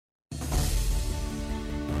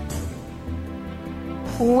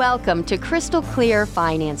Welcome to Crystal Clear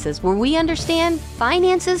Finances, where we understand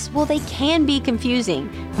finances, well, they can be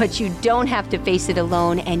confusing, but you don't have to face it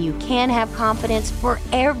alone, and you can have confidence for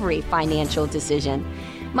every financial decision.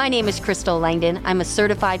 My name is Crystal Langdon. I'm a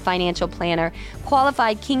certified financial planner,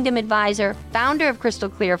 qualified Kingdom advisor, founder of Crystal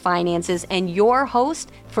Clear Finances, and your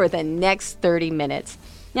host for the next 30 minutes.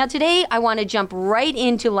 Now, today, I want to jump right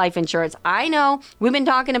into life insurance. I know we've been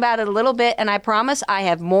talking about it a little bit, and I promise I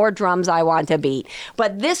have more drums I want to beat.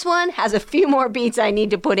 But this one has a few more beats I need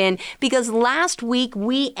to put in because last week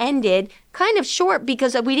we ended kind of short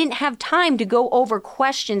because we didn't have time to go over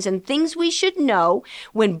questions and things we should know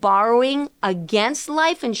when borrowing against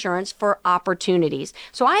life insurance for opportunities.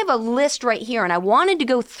 So I have a list right here, and I wanted to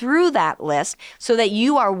go through that list so that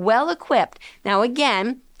you are well equipped. Now,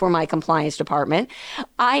 again, for my compliance department,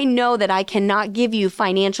 I know that I cannot give you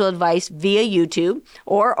financial advice via YouTube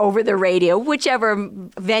or over the radio, whichever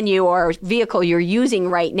venue or vehicle you're using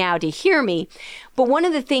right now to hear me. But one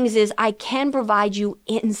of the things is I can provide you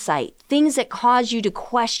insight, things that cause you to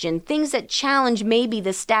question, things that challenge maybe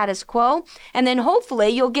the status quo. And then hopefully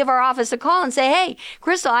you'll give our office a call and say, hey,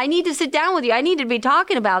 Crystal, I need to sit down with you. I need to be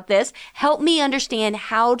talking about this. Help me understand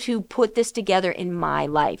how to put this together in my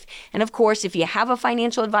life. And of course, if you have a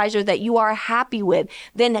financial advisor that you are happy with,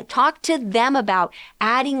 then talk to them about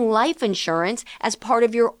adding life insurance as part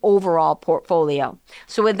of your overall portfolio.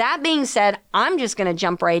 So with that being said, I'm just going to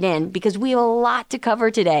jump right in because we have a lot to cover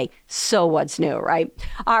today. So what's new, right?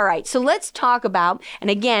 All right, so let's talk about, and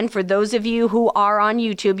again, for those of you who are on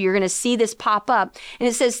YouTube, you're going to see this pop up, and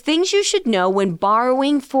it says things you should know when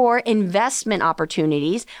borrowing for investment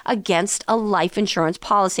opportunities against a life insurance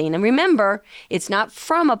policy. And remember, it's not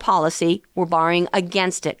from a policy, we're borrowing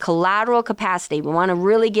against it. Collateral capacity. We want to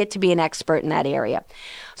really get to be an expert in that area.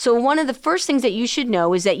 So one of the first things that you should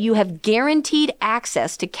know is that you have guaranteed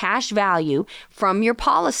access to cash value from your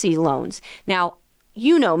policy loans. Now,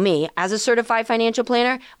 you know me, as a certified financial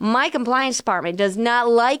planner, my compliance department does not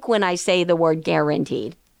like when I say the word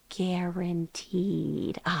guaranteed.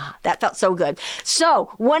 Guaranteed. That felt so good.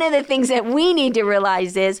 So one of the things that we need to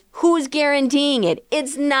realize is who's guaranteeing it?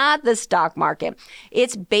 It's not the stock market.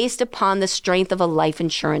 It's based upon the strength of a life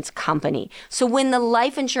insurance company. So when the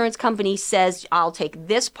life insurance company says, I'll take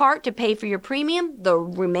this part to pay for your premium, the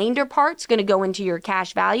remainder part's going to go into your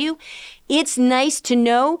cash value. It's nice to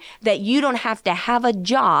know that you don't have to have a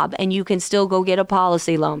job and you can still go get a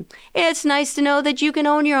policy loan. It's nice to know that you can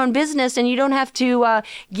own your own business and you don't have to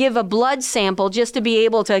give a blood sample just to be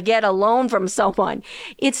able to get a loan from someone.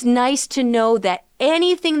 It's nice to know that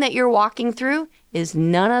anything that you're walking through is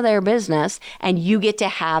none of their business, and you get to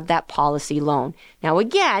have that policy loan. Now,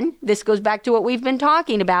 again, this goes back to what we've been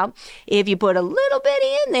talking about. If you put a little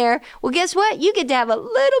bitty in there, well, guess what? You get to have a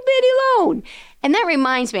little bitty loan. And that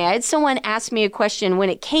reminds me, I had someone ask me a question when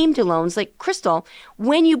it came to loans, like, Crystal,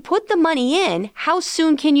 when you put the money in, how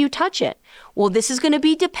soon can you touch it? Well, this is going to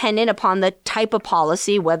be dependent upon the type of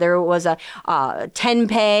policy, whether it was a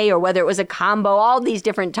 10-pay or whether it was a combo, all these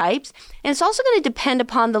different types. And it's also going to depend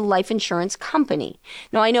upon the life insurance company.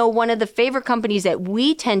 Now, I know one of the favorite companies that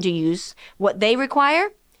we tend to use, what they require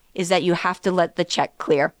is that you have to let the check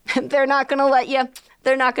clear. They're not going to let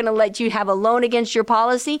you have a loan against your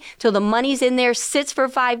policy till the money's in there, sits for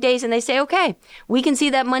 5 days, and they say, okay, we can see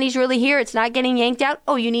that money's really here. It's not getting yanked out.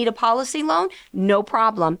 Oh, you need a policy loan? No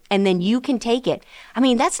problem. And then you can take it. I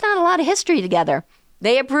mean, that's not a lot of history together.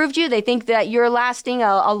 They approved you. They think that you're lasting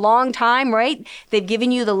a long time, right? They've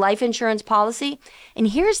given you the life insurance policy. And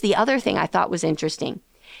here's the other thing I thought was interesting.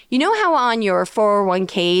 You know how on your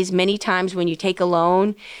 401ks, many times when you take a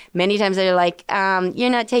loan, many times they're like, you're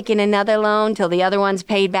not taking another loan till the other one's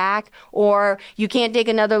paid back, or you can't take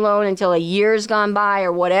another loan until a year's gone by,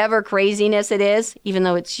 or whatever craziness it is, even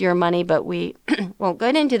though it's your money, but we won't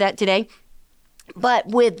get into that today. But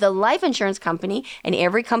with the life insurance company, and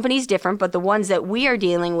every company is different, but the ones that we are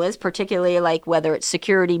dealing with, particularly like whether it's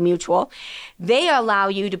Security Mutual, they allow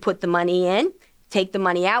you to put the money in, take the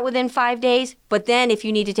money out within 5 days. But then if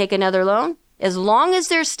you need to take another loan, as long as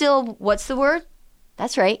there's still, what's the word?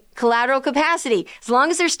 That's right, collateral capacity. As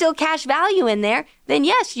long as there's still cash value in there, then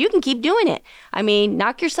yes, you can keep doing it. I mean,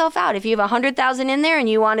 knock yourself out. If you have $100,000 in there and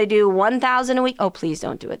you want to do $1,000 a week, oh, please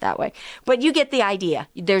don't do it that way. But you get the idea.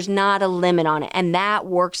 There's not a limit on it, and that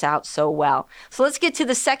works out so well. So let's get to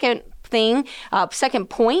the second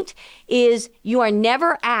point is you are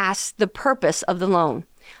never asked the purpose of the loan.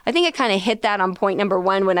 I think I kind of hit that on point number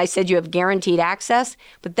 1 when I said you have guaranteed access,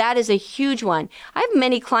 but that is a huge one. I have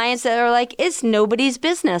many clients that are like, it's nobody's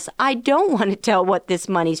business. I don't want to tell what this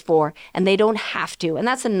money's for, and they don't have to, and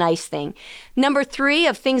that's a nice thing. Number 3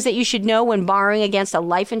 of things that you should know when borrowing against a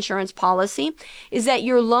life insurance policy is that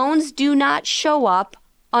your loans do not show up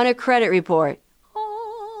on a credit report.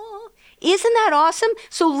 Isn't that awesome?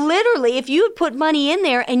 So literally, if you put money in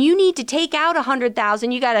there and you need to take out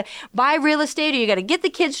 $100,000, you got to buy real estate or you got to get the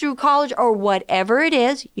kids through college or whatever it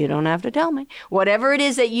is, you don't have to tell me, whatever it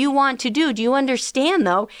is that you want to do you understand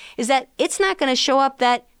though, is that it's not going to show up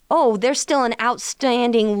that, oh, there's still an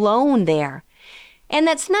outstanding loan there. And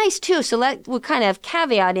that's nice too. So we'll kind of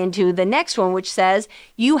caveat into the next one, which says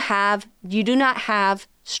you do not have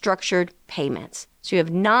structured payments. So you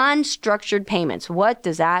have non-structured payments. What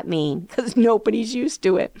does that mean? Because nobody's used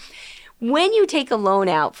to it. When you take a loan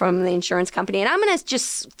out from the insurance company, and I'm going to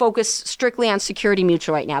just focus strictly on Security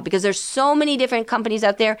Mutual right now because there's so many different companies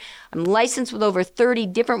out there. I'm licensed with over 30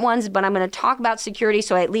 different ones, but I'm going to talk about security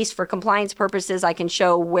so at least for compliance purposes, I can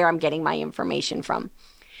show where I'm getting my information from.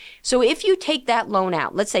 So if you take that loan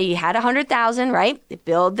out, let's say you had $100,000, right? It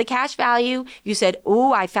billed the cash value. You said,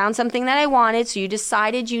 "Ooh, I found something that I wanted." So you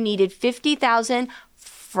decided you needed $50,000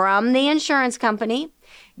 from the insurance company.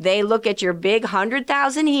 They look at your big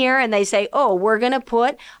 $100,000 here and they say, "Oh, we're going to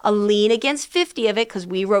put a lien against 50 of it because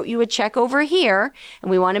we wrote you a check over here.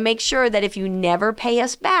 And we want to make sure that if you never pay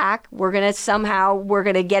us back, we're going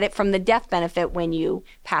to get it from the death benefit when you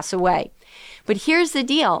pass away." But here's the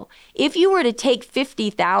deal. If you were to take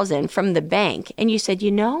 $50,000 from the bank and you said,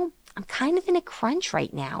 I'm kind of in a crunch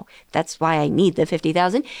right now. That's why I need the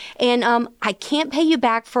 $50,000. And I can't pay you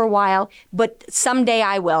back for a while, but someday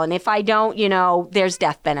I will. And if I don't, there's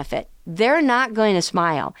death benefit. They're not going to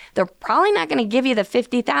smile. They're probably not going to give you the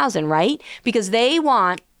 $50,000, right? Because they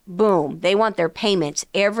want their payments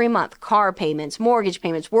every month, car payments, mortgage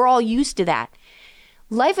payments. We're all used to that.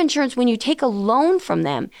 Life insurance, when you take a loan from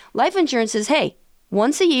them, life insurance says, hey,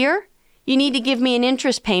 once a year, you need to give me an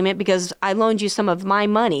interest payment because I loaned you some of my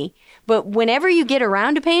money. But whenever you get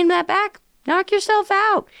around to paying that back, knock yourself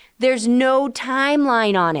out. There's no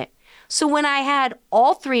timeline on it. So when I had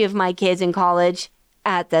all 3 of my kids in college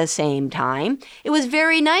at the same time, it was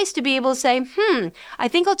very nice to be able to say, I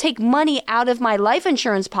think I'll take money out of my life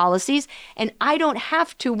insurance policies and I don't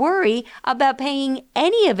have to worry about paying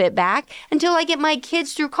any of it back until I get my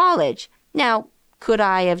kids through college. Now, could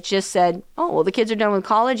I have just said, oh, well, the kids are done with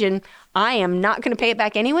college and I am not going to pay it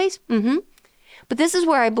back anyways? But this is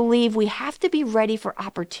where I believe we have to be ready for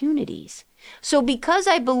opportunities. So because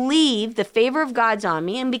I believe the favor of God's on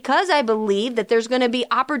me, and because I believe that there's going to be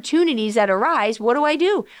opportunities that arise, what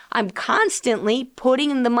do? I'm constantly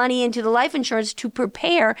putting the money into the life insurance to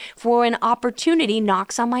prepare for an opportunity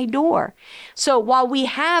knocks on my door. So while we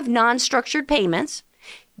have non-structured payments,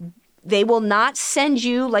 they will not send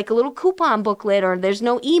you like a little coupon booklet or there's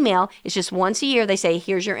no email. It's just once a year they say,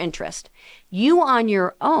 here's your interest. You on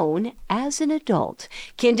your own as an adult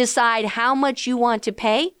can decide how much you want to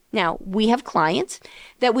pay. Now, we have clients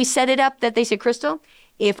that we set it up that they say, Crystal,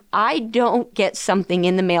 if I don't get something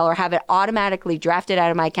in the mail or have it automatically drafted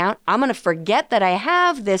out of my account, I'm going to forget that I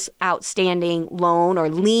have this outstanding loan or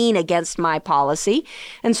lien against my policy.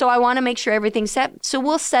 And so I want to make sure everything's set. So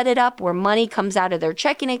we'll set it up where money comes out of their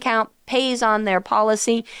checking account, pays on their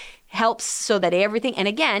policy, helps so that everything, and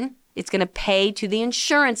again, it's going to pay to the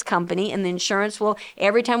insurance company, and the insurance will,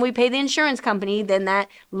 every time we pay the insurance company, then that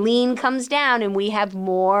lien comes down and we have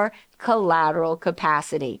more collateral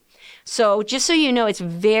capacity. So just so you know, it's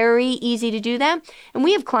very easy to do that. And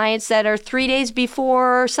we have clients that are 3 days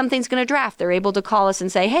before something's going to draft. They're able to call us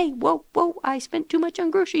and say, hey, whoa, I spent too much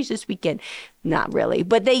on groceries this weekend. Not really,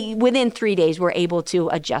 but within 3 days, we're able to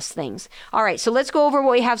adjust things. All right, so let's go over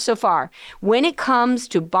what we have so far. When it comes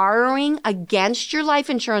to borrowing against your life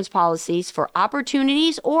insurance policies for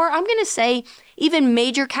opportunities, or I'm going to say even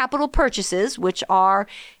major capital purchases, which are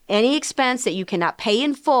any expense that you cannot pay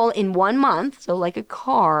in full in 1 month. So like a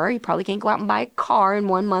car, you probably can't go out and buy a car in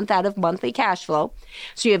 1 month out of monthly cash flow.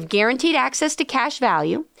 So you have guaranteed access to cash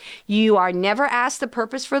value. You are never asked the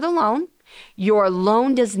purpose for the loan. Your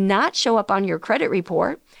loan does not show up on your credit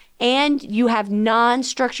report. And you have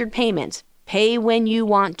non-structured payments. Pay when you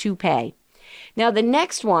want to pay. Now, the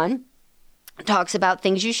next one talks about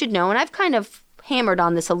things you should know, and I've kind of hammered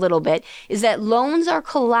on this a little bit, is that loans are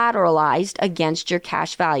collateralized against your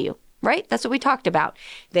cash value, right? That's what we talked about.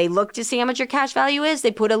 They look to see how much your cash value is,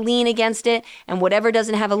 they put a lien against it, and whatever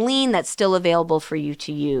doesn't have a lien, that's still available for you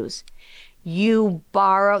to use. You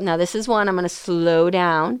borrow, now this is one I'm going to slow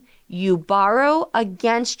down. You borrow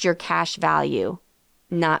against your cash value,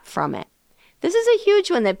 not from it. This is a huge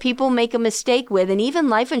one that people make a mistake with, and even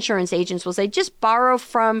life insurance agents will say, just borrow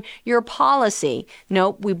from your policy.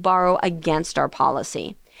 Nope, we borrow against our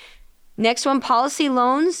policy. Next one, policy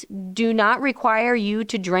loans do not require you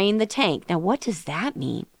to drain the tank. Now, what does that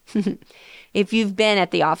mean? If you've been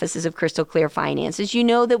at the offices of Crystal Clear Finances, you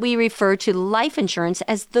know that we refer to life insurance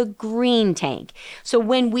as the green tank. So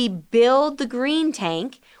when we build the green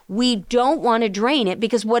tank, we don't want to drain it,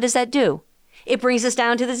 because what does that do? It brings us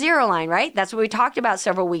down to the zero line, right? That's what we talked about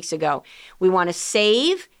several weeks ago. We want to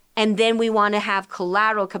save, and then we want to have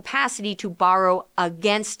collateral capacity to borrow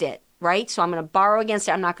against it, right? So I'm going to borrow against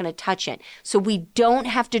it. I'm not going to touch it. So we don't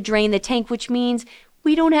have to drain the tank, which means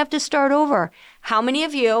we don't have to start over. How many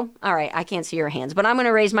of you, all right, I can't see your hands, but I'm going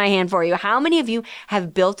to raise my hand for you. How many of you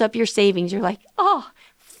have built up your savings? You're like, oh,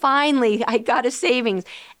 finally, I got a savings.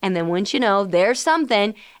 And then once you know, there's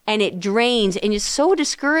something, and it drains, and it's so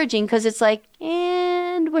discouraging because it's like,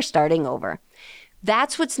 and we're starting over.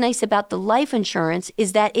 That's what's nice about the life insurance,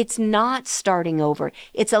 is that it's not starting over.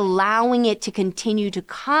 It's allowing it to continue to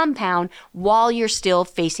compound while you're still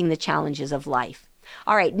facing the challenges of life.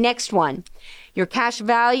 All right, next one. Your cash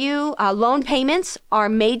value loan payments are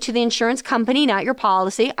made to the insurance company, not your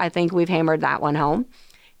policy. I think we've hammered that one home.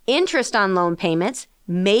 Interest on loan payments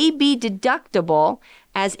may be deductible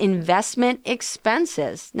as investment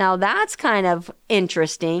expenses. Now, that's kind of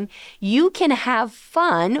interesting. You can have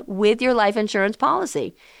fun with your life insurance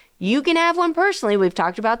policy. You can have one personally. We've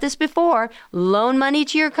talked about this before. Loan money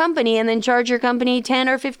to your company and then charge your company 10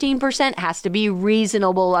 or 15%. Has to be a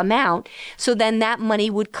reasonable amount. So then that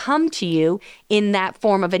money would come to you in that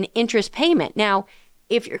form of an interest payment. Now,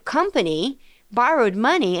 if your company borrowed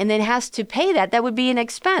money and then has to pay that, that would be an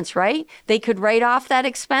expense, right? They could write off that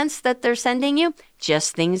expense that they're sending you.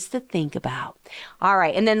 Just things to think about. All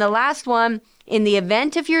right. And then the last one, in the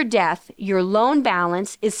event of your death, your loan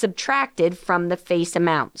balance is subtracted from the face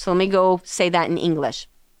amount. So let me go say that in English.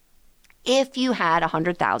 If you had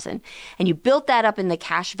 $100,000 and you built that up in the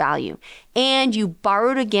cash value and you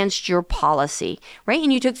borrowed against your policy, right?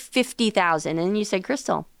 And you took $50,000 and you said,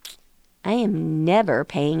 Crystal, I am never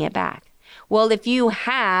paying it back. Well, if you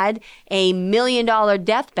had a $1 million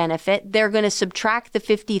death benefit, they're going to subtract the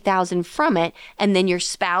 $50,000 from it, and then your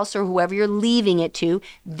spouse or whoever you're leaving it to,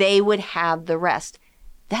 they would have the rest.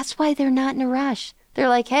 That's why they're not in a rush. They're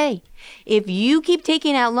like, hey, if you keep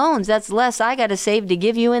taking out loans, that's less I got to save to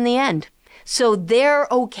give you in the end. So they're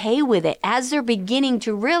okay with it as they're beginning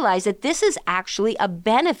to realize that this is actually a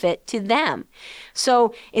benefit to them.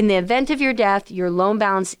 So in the event of your death, your loan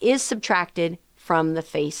balance is subtracted from the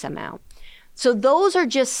face amount. So those are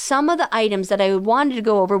just some of the items that I wanted to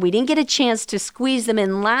go over. We didn't get a chance to squeeze them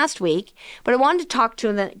in last week, but I wanted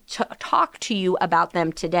to talk to you about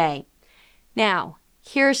them today. Now,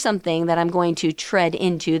 here's something that I'm going to tread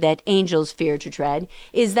into that angels fear to tread,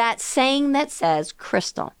 is that saying that says,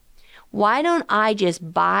 Crystal, why don't I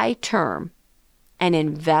just buy term and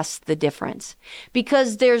invest the difference?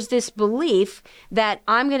 Because there's this belief that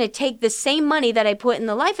I'm going to take the same money that I put in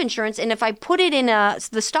the life insurance, and if I put it in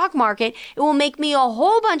the stock market, it will make me a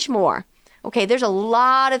whole bunch more. Okay, there's a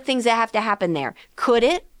lot of things that have to happen there. Could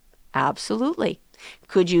it? Absolutely.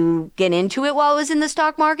 Could you get into it while it was in the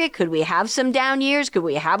stock market? Could we have some down years? Could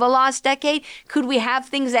we have a lost decade? Could we have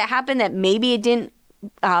things that happen that maybe it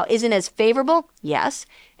isn't as favorable? Yes.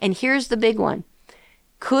 And here's the big one.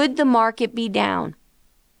 Could the market be down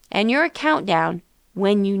and your account down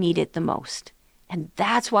when you need it the most? And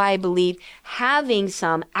that's why I believe having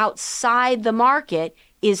some outside the market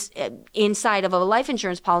is inside of a life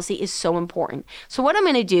insurance policy is so important. So what I'm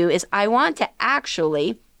going to do is I want to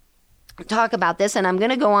actually talk about this, and I'm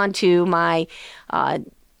going to go on to my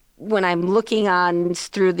when I'm looking on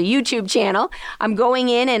through the YouTube channel, I'm going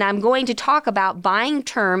in and I'm going to talk about buying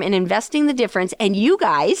term and investing the difference. And you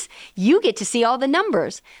guys, you get to see all the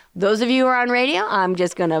numbers. Those of you who are on radio, I'm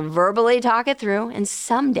just going to verbally talk it through. And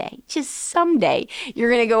someday, just someday,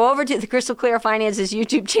 you're going to go over to the Crystal Clear Finances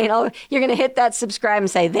YouTube channel. You're going to hit that subscribe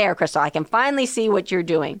and say, there, Crystal, I can finally see what you're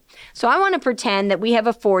doing. So I want to pretend that we have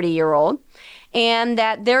a 40-year-old and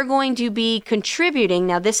that they're going to be contributing.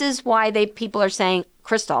 Now, this is why people are saying,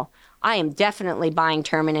 Crystal, I am definitely buying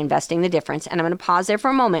term and investing the difference. And I'm going to pause there for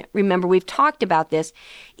a moment. Remember, we've talked about this.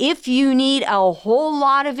 If you need a whole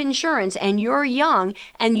lot of insurance and you're young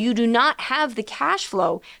and you do not have the cash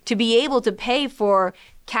flow to be able to pay for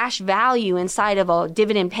cash value inside of a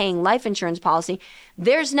dividend-paying life insurance policy,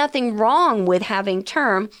 there's nothing wrong with having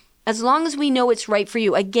term as long as we know it's right for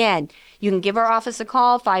you. Again, you can give our office a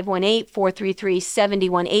call,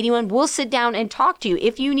 518-433-7181. We'll sit down and talk to you.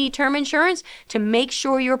 If you need term insurance to make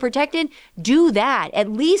sure you're protected, do that.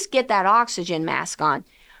 At least get that oxygen mask on.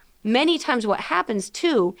 Many times what happens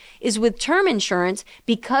too is with term insurance,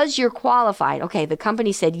 because you're qualified, okay, the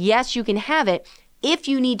company said, yes, you can have it. If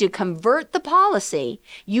you need to convert the policy,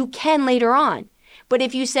 you can later on. But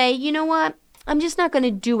if you say, you know what, I'm just not going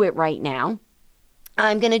to do it right now.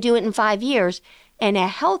 I'm going to do it in 5 years, and a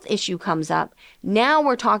health issue comes up. Now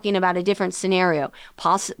we're talking about a different scenario.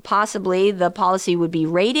 Possibly the policy would be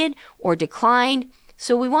rated or declined.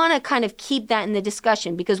 So we want to kind of keep that in the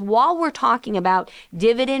discussion, because while we're talking about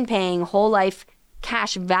dividend paying whole life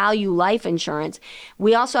cash value life insurance,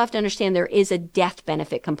 we also have to understand there is a death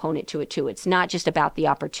benefit component to it too. It's not just about the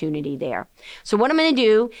opportunity there. So what I'm going to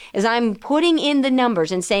do is I'm putting in the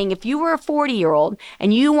numbers and saying, if you were a 40-year-old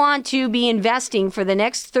and you want to be investing for the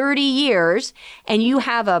next 30 years and you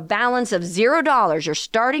have a balance of $0, you're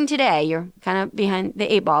starting today, you're kind of behind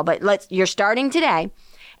the 8 ball, but you're starting today.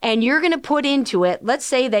 And you're going to put into it, let's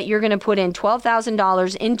say that you're going to put in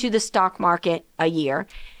 $12,000 into the stock market a year.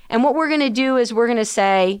 And what we're going to do is we're going to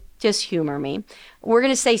say, just humor me, we're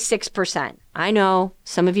going to say 6%. I know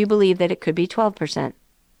some of you believe that it could be 12%.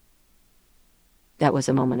 That was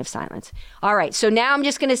a moment of silence. All right, so now I'm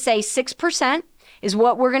just going to say 6% is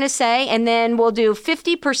what we're going to say, and then we'll do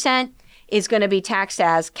 50% is going to be taxed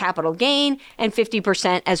as capital gain and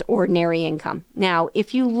 50% as ordinary income. Now,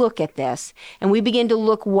 if you look at this and we begin to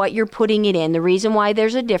look what you're putting it in, the reason why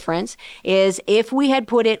there's a difference is if we had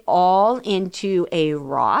put it all into a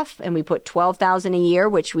Roth and we put $12,000 a year,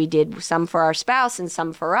 which we did some for our spouse and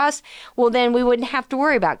some for us, well, then we wouldn't have to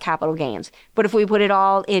worry about capital gains. But if we put it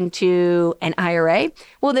all into an IRA,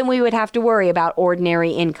 well, then we would have to worry about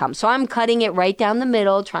ordinary income. So I'm cutting it right down the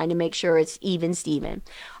middle, trying to make sure it's even Steven.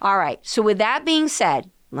 All right. So with that being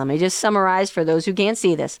said, let me just summarize for those who can't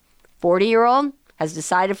see this. 40-year-old has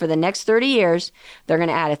decided for the next 30 years, they're going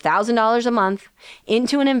to add $1,000 a month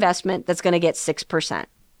into an investment that's going to get 6%.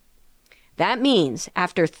 That means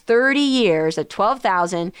after 30 years at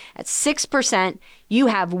 $12,000 at 6%, you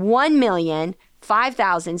have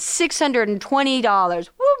 $1,005,620.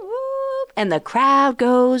 Whoop, whoop, and the crowd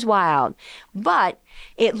goes wild. But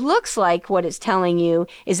it looks like what it's telling you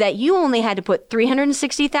is that you only had to put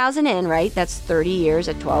 $360,000 in, right? That's 30 years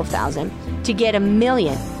at $12,000 to get $1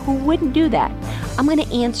 million. Who wouldn't do that? I'm going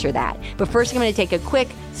to answer that. But first, I'm going to take a quick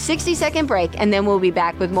 60-second break, and then we'll be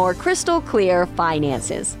back with more Crystal Clear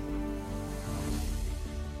Finances.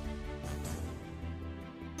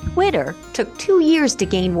 Twitter took 2 years to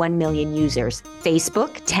gain 1 million users.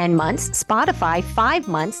 Facebook, 10 months. Spotify, 5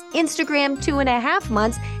 months. Instagram, 2.5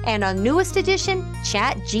 months. And our newest addition,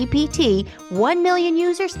 ChatGPT, 1 million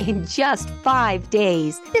users in just 5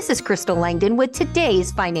 days. This is Crystal Langdon with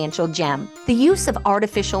today's Financial Gem. The use of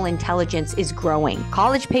artificial intelligence is growing.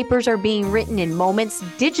 College papers are being written in moments,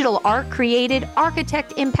 digital art created,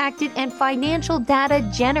 architect impacted, and financial data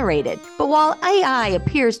generated. But while AI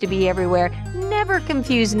appears to be everywhere, never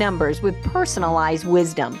confuse numbers with personalized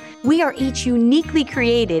wisdom. We are each uniquely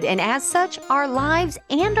created, and as such, our lives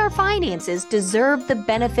and our finances deserve the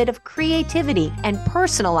benefit of creativity and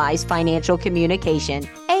personalized financial communication.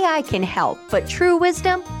 AI can help, but true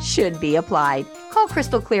wisdom should be applied. Call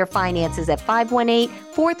Crystal Clear Finances at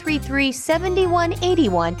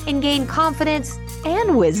 518-433-7181 and gain confidence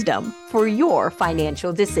and wisdom for your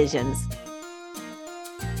financial decisions.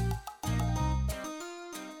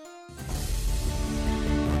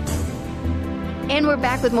 And we're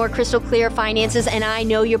back with more Crystal Clear Finances, and I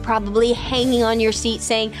know you're probably hanging on your seat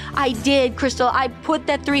saying, I did, Crystal, I put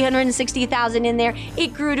that $360,000 in there,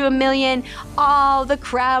 it grew to $1 million, oh, the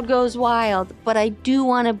crowd goes wild. But I do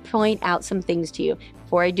want to point out some things to you.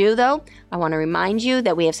 Before I do, though, I want to remind you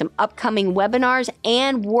that we have some upcoming webinars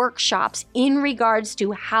and workshops in regards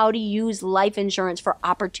to how to use life insurance for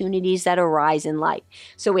opportunities that arise in life.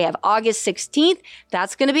 So we have August 16th.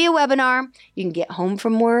 That's going to be a webinar. You can get home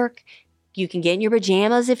from work. You can get in your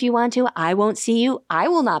pajamas if you want to. I won't see you. I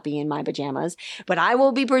will not be in my pajamas, but I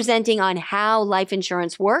will be presenting on how life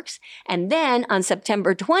insurance works. And then on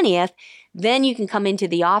September 20th, then you can come into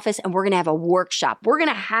the office and we're going to have a workshop. We're going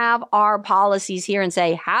to have our policies here and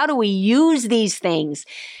say, how do we use these things?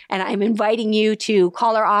 And I'm inviting you to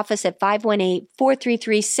call our office at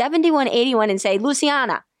 518-433-7181 and say,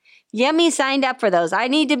 Luciana, get me signed up for those. I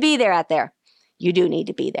need to be there out there. You do need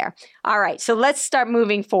to be there. All right, so let's start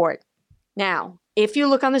moving forward. Now, if you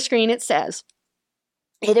look on the screen, it says,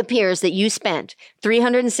 it appears that you spent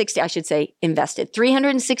invested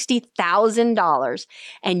 $360,000,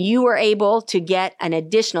 and you were able to get an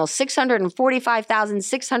additional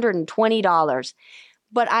 $645,620.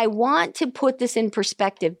 But I want to put this in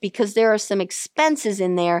perspective because there are some expenses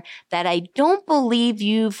in there that I don't believe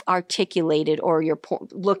you've articulated or you're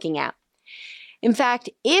looking at. In fact,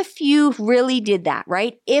 if you really did that,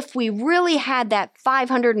 right? If we really had that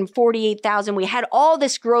 548,000, we had all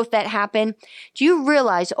this growth that happened, do you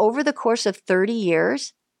realize over the course of 30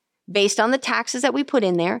 years, based on the taxes that we put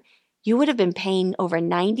in there, you would have been paying over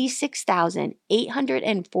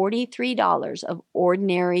 $96,843 of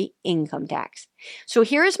ordinary income tax. So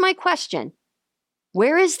here's my question.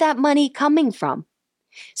 Where is that money coming from?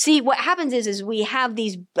 See, what happens is we have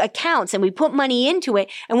these accounts and we put money into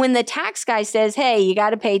it. And when the tax guy says, hey, you got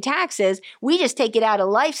to pay taxes, we just take it out of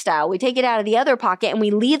lifestyle. We take it out of the other pocket and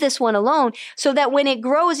we leave this one alone so that when it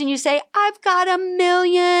grows and you say, I've got $1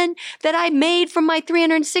 million that I made from my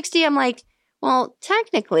 360, I'm like, well,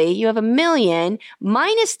 technically you have $1 million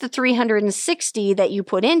minus the 360 that you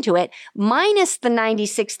put into it, minus the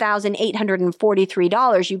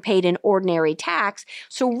 $96,843 you paid in ordinary tax.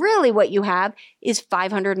 So really what you have is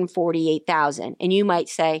 $548,000. And you might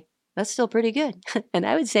say, that's still pretty good. And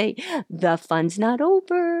I would say, the fun's not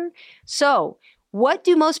over. So what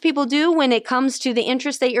do most people do when it comes to the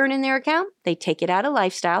interest they earn in their account? They take it out of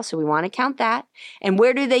lifestyle, so we want to count that. And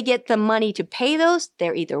where do they get the money to pay those?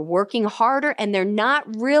 They're either working harder and they're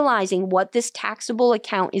not realizing what this taxable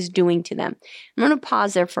account is doing to them. I'm going to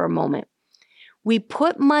pause there for a moment. We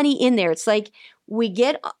put money in there. It's like we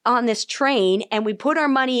get on this train and we put our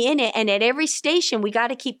money in it, and at every station, we got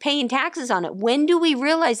to keep paying taxes on it. When do we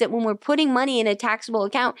realize that when we're putting money in a taxable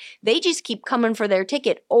account, they just keep coming for their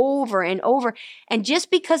ticket over and over? And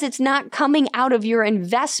just because it's not coming out of your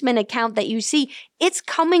investment account that you see, it's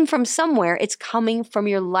coming from somewhere. It's coming from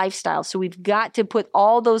your lifestyle. So we've got to put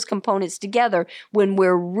all those components together when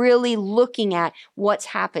we're really looking at what's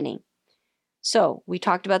happening. So we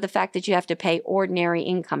talked about the fact that you have to pay ordinary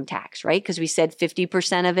income tax, right? Because we said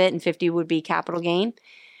 50% of it and 50 would be capital gain.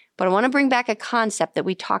 But I want to bring back a concept that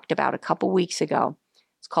we talked about a couple weeks ago.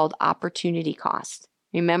 It's called opportunity cost.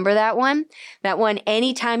 Remember that one? That one,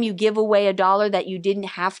 anytime you give away $1 that you didn't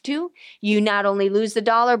have to, you not only lose the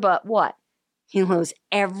dollar, but what? You lose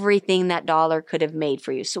everything that dollar could have made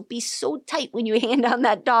for you. So be so tight when you hand on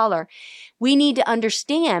that dollar. We need to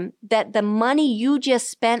understand that the money you just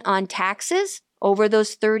spent on taxes over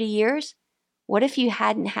those 30 years, what if you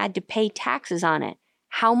hadn't had to pay taxes on it?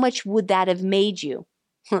 How much would that have made you?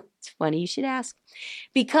 It's funny you should ask.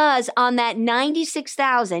 Because on that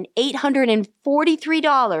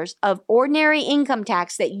 $96,843 of ordinary income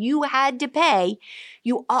tax that you had to pay,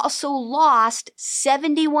 you also lost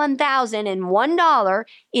 $71,001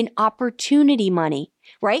 in opportunity money,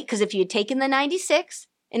 right? Because if you had taken the 96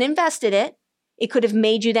 and invested it, it could have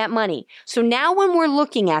made you that money. So now when we're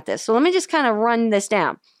looking at this, so let me just kind of run this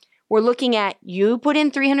down. We're looking at you put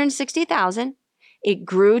in 360,000, it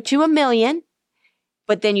grew to $1 million.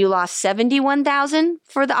 But then you lost 71,000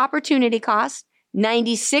 for the opportunity cost,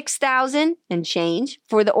 96,000 and change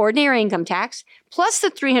for the ordinary income tax, plus the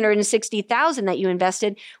 360,000 that you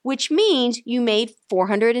invested, which means you made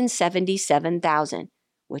 477,000,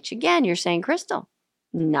 which again, you're saying, Crystal,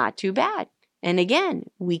 not too bad. And again,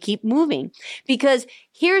 we keep moving because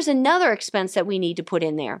here's another expense that we need to put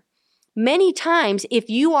in there. Many times, if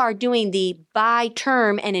you are doing the buy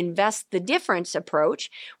term and invest the difference approach,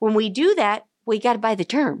 when we do that, we got to buy the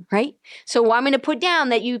term, right? So I'm going to put down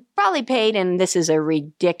that you probably paid, and this is a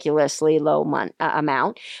ridiculously low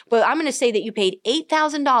amount, but I'm going to say that you paid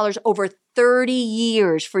 $8,000 over 30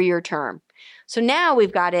 years for your term. So now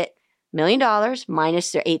we've got it $1 million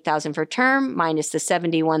minus the $8,000 for term, minus the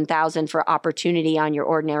 $71,000 for opportunity on your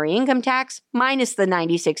ordinary income tax, minus the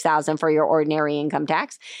 $96,000 for your ordinary income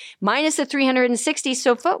tax, minus the $360.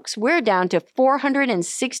 So folks, we're down to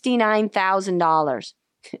 $469,000.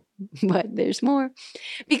 But there's more.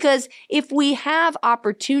 Because if we have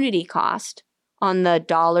opportunity cost on the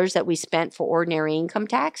dollars that we spent for ordinary income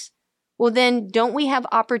tax, well, then don't we have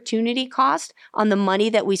opportunity cost on the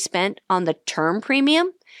money that we spent on the term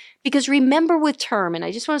premium? Because remember with term, and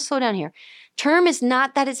I just want to slow down here, term is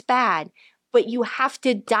not that it's bad, but you have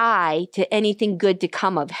to die to anything good to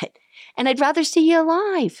come of it. And I'd rather see you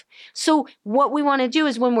alive. So what we want to do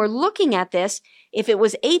is when we're looking at this, if it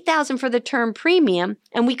was $8,000 for the term premium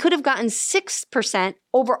and we could have gotten 6%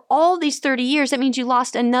 over all these 30 years, that means you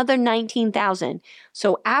lost another $19,000.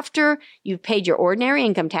 So after you've paid your ordinary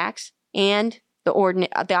income tax and the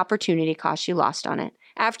opportunity cost you lost on it,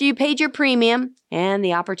 after you paid your premium and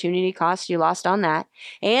the opportunity cost you lost on that,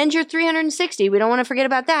 and your 360, we don't want to forget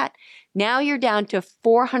about that. Now you're down to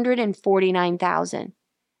 $449,000.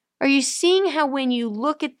 Are you seeing how when you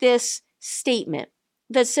look at this statement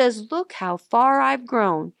that says, look how far I've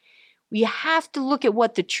grown, you have to look at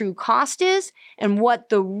what the true cost is and what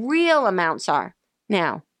the real amounts are.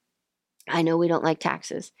 Now, I know we don't like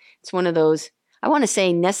taxes. It's one of those, I want to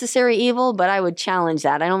say necessary evil, but I would challenge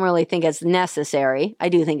that. I don't really think it's necessary. I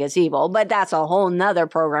do think it's evil, but that's a whole nother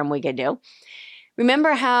program we could do.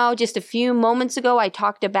 Remember how just a few moments ago I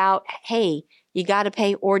talked about, hey, you got to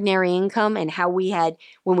pay ordinary income, and how we had,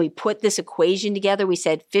 when we put this equation together, we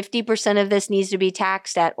said 50% of this needs to be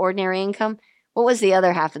taxed at ordinary income. What was the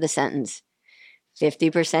other half of the sentence?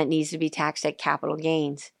 50% needs to be taxed at capital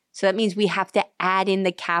gains. So that means we have to add in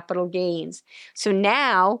the capital gains. So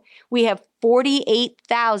now we have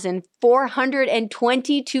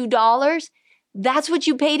 $48,422. That's what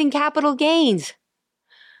you paid in capital gains.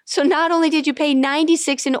 So not only did you pay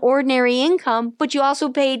 96 in ordinary income, but you also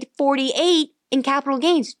paid 48 in capital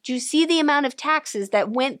gains. Do you see the amount of taxes that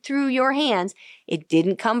went through your hands? It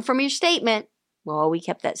didn't come from your statement. Well, we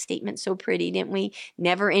kept that statement so pretty, didn't we?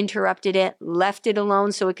 Never interrupted it, left it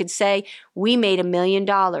alone so it could say, we made $1 million.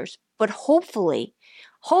 But hopefully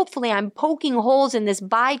I'm poking holes in this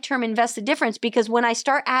buy term invest the difference, because when I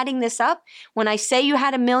start adding this up, when I say you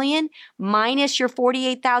had $1 million minus your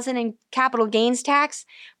 $48,000 in capital gains tax,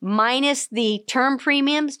 minus the term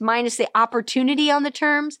premiums, minus the opportunity on the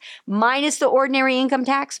terms, minus the ordinary income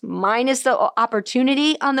tax, minus the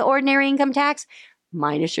opportunity on the ordinary income tax,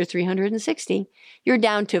 minus your 360, you're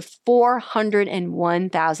down to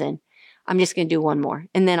 401,000. I'm just going to do one more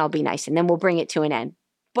and then I'll be nice and then we'll bring it to an end.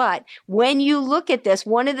 But when you look at this,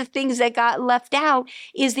 one of the things that got left out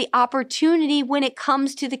is the opportunity when it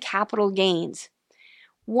comes to the capital gains.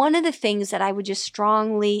 One of the things that I would just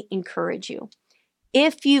strongly encourage you,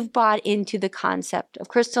 if you've bought into the concept of,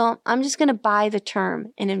 Crystal, I'm just going to buy the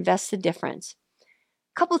term and invest the difference.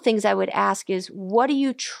 A couple of things I would ask is, what are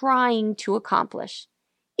you trying to accomplish?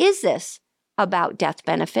 Is this about death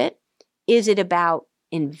benefit? Is it about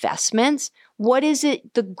investments? What is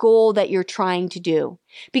it, the goal that you're trying to do?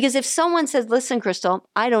 Because if someone says, listen, Crystal,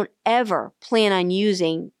 I don't ever plan on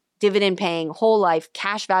using dividend paying, whole life,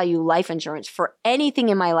 cash value life insurance for anything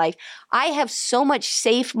in my life. I have so much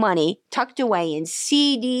safe money tucked away in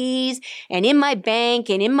CDs and in my bank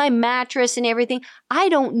and in my mattress and everything. I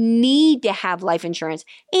don't need to have life insurance.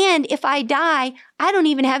 And if I die, I don't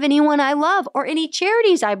even have anyone I love or any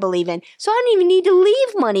charities I believe in. So I don't even need to leave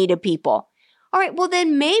money to people. All right, well,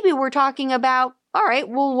 then maybe we're talking about, all right,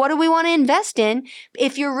 well, what do we want to invest in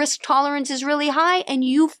if your risk tolerance is really high and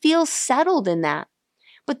you feel settled in that?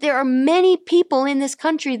 But there are many people in this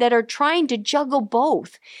country that are trying to juggle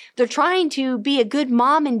both. They're trying to be a good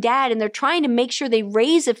mom and dad, and they're trying to make sure they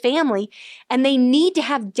raise a family, and they need to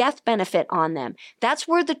have death benefit on them. That's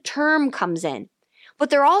where the term comes in. But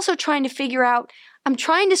they're also trying to figure out, I'm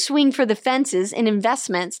trying to swing for the fences in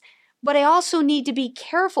investments, but I also need to be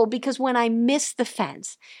careful because when I miss the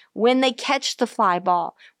fence, when they catch the fly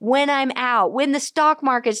ball, when I'm out, when the stock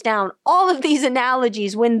market's down, all of these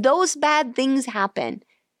analogies, when those bad things happen,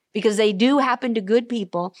 because they do happen to good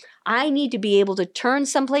people, I need to be able to turn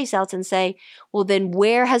someplace else and say, well, then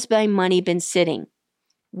where has my money been sitting?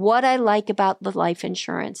 What I like about the life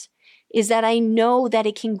insurance is that I know that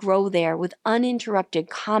it can grow there with uninterrupted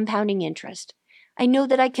compounding interest. I know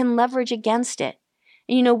that I can leverage against it.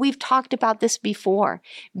 And you know, we've talked about this before,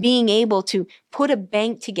 being able to put a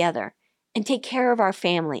bank together and take care of our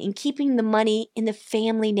family and keeping the money in the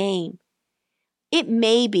family name. It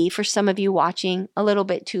may be, for some of you watching, a little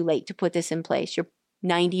bit too late to put this in place. You're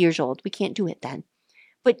 90 years old. We can't do it then.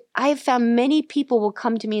 But I have found many people will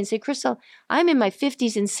come to me and say, Crystal, I'm in my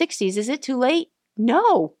 50s and 60s. Is it too late?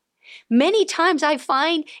 No. Many times I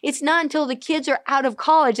find it's not until the kids are out of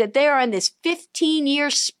college that they are on this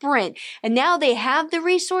 15-year sprint. And now they have the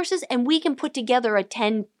resources and we can put together a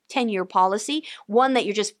 10-year policy, one that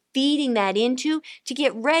you're just feeding that into to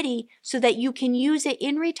get ready so that you can use it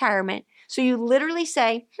in retirement. So you literally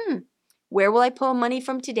say, where will I pull money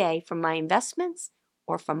from today? From my investments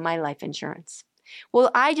or from my life insurance? Well,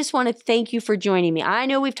 I just want to thank you for joining me. I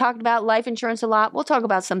know we've talked about life insurance a lot. We'll talk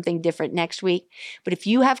about something different next week. But if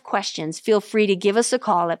you have questions, feel free to give us a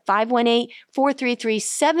call at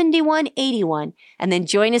 518-433-7181 and then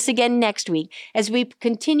join us again next week as we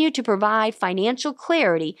continue to provide financial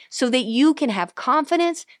clarity so that you can have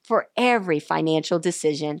confidence for every financial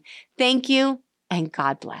decision. Thank you and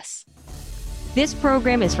God bless. This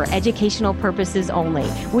program is for educational purposes only.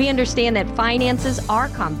 We understand that finances are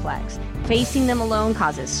complex. Facing them alone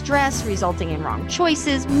causes stress, resulting in wrong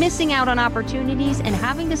choices, missing out on opportunities, and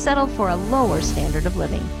having to settle for a lower standard of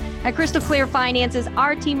living. At Crystal Clear Finances,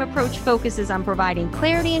 our team approach focuses on providing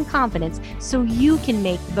clarity and confidence so you can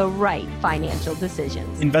make the right financial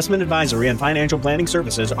decisions. Investment advisory and financial planning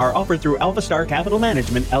services are offered through AlphaStar Capital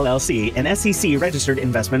Management, LLC, an SEC-registered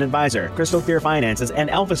investment advisor. Crystal Clear Finances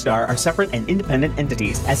and AlphaStar are separate and independent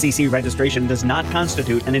entities. SEC registration does not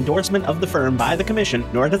constitute an endorsement of the firm by the Commission,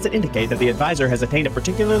 nor does it indicate that the advisor has attained a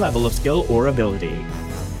particular level of skill or ability.